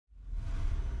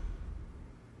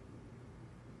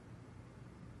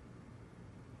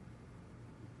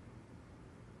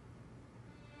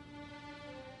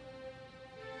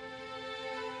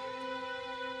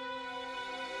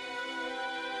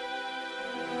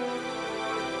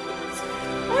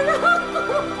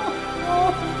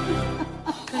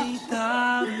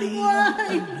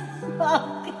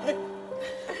Bakit?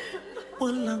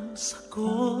 Walang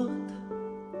sagot,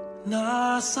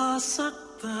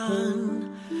 nasasaktan,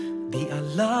 di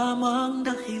alam ang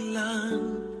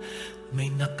dahilan. May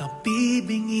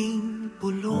nakabibinging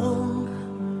pulong,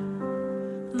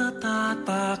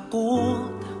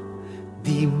 natatakot,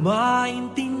 di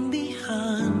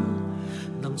maintindihan,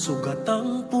 ng sugat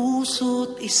ang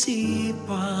puso't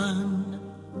isipan.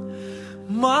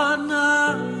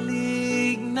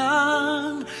 Manalig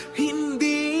ng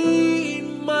hindi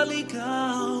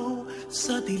maligaw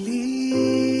sa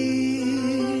dilim,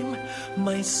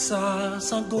 may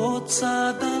sasagot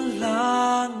sa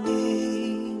dalangin.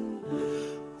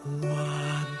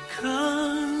 Huwag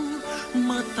kang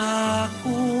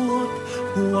matakot,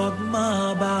 huwag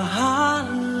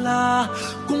mabahala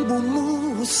kung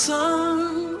bumuhos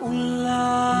ang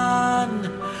ulan.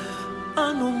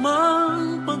 Ano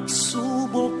mang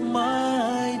pagsubok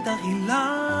may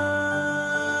dahilan.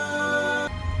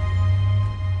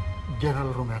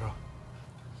 General Romero,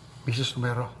 Mrs.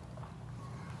 Romero,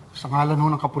 sa ngalan ho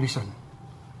ng kapulisan,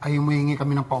 ay humihingi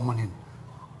kami ng paumanhin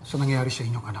sa nangyari sa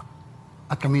inyong anak.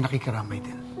 At kami nakikiramay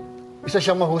din. Isa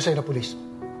siyang mahusay na pulis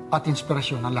at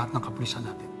inspirasyon ng lahat ng kapulisan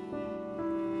natin.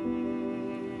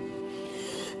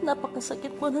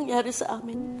 Napakasakit po nangyari sa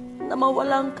amin na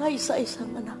mawalan kayo sa isang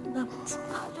anak namin si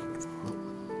Alex.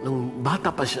 Nung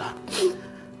bata pa siya,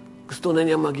 gusto na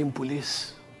niya maging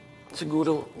pulis.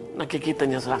 Siguro nakikita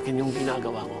niya sa akin yung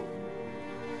ginagawa ko.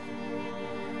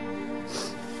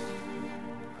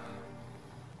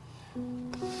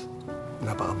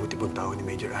 Napakabuti pong tao ni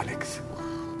Major Alex.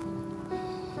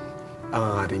 Ang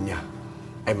hangarin niya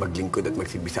ay maglingkod at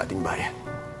magsilbi sa ating bayan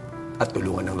at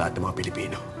tulungan ng lahat ng mga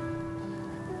Pilipino.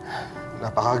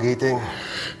 Napakagiting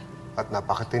at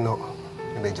napakatino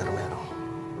ni Major Romero.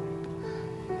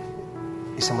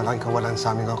 Isang malaking kawalan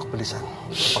sa aming kapulisan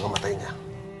sa pagkamatay niya.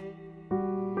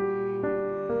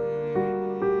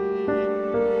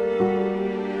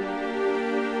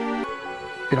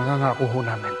 Pinangangako ho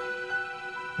namin.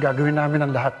 Gagawin namin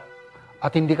ang lahat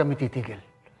at hindi kami titigil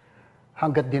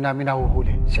hanggat di namin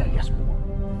nahuhuli si alias Bungo.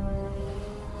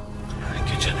 Thank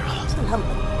you, General. Salamat.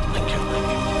 Thank you.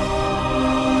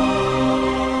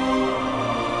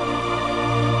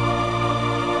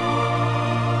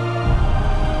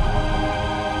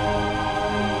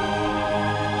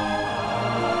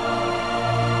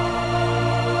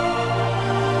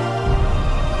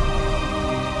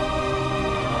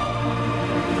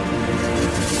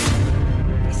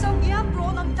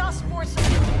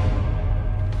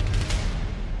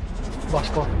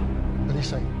 Vasco,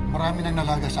 Dalisay, marami nang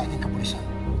nalaga sa ating kapulisan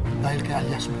dahil kay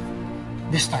alias Bungo.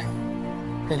 This time,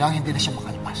 kailangan hindi na siya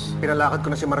makalpas. Pinalakad ko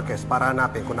na si Marquez para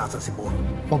hanapin kung nasaan si Bungo.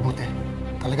 Mabuti.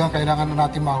 Talagang kailangan na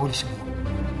natin mahuli si Bungo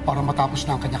para matapos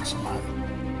na ang kanya kasamaan.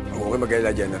 Huwag kayo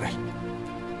mag-alala, General.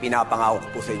 Pinapangako ko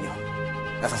po sa inyo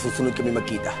na sa susunod kami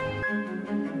magkita.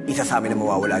 Isa sa amin na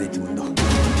mawawala dito sa mundo.